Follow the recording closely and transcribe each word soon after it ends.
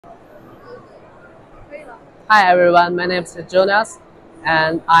Hi everyone, my name is Jonas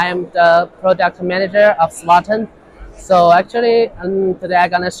and I am the product manager of Swatten. So actually today I'm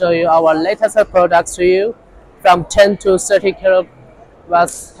gonna show you our latest products to you from 10 to 30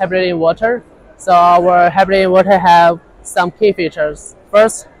 kilowatts hybrid inverter. So our hybrid inverter have some key features.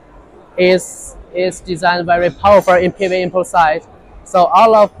 First is designed very powerful in PV input side. So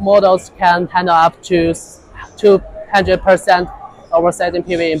all of models can handle up to 200% oversized in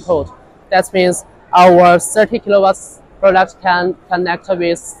PV input. That means our 30 kilowatts product can connect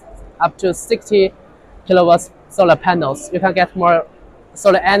with up to 60 kilowatts solar panels. You can get more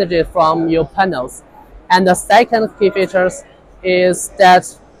solar energy from your panels. And the second key features is that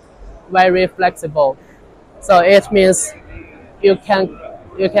very flexible. So it means you can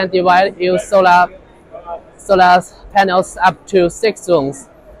divide your solar panels up to 6 zones.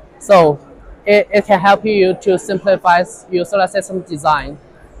 So it can help you to simplify your solar system design.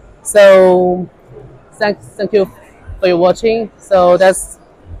 So thank you for your watching. So that's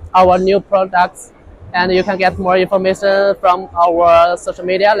our new products, and you can get more information from our social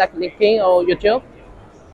media like LinkedIn or YouTube.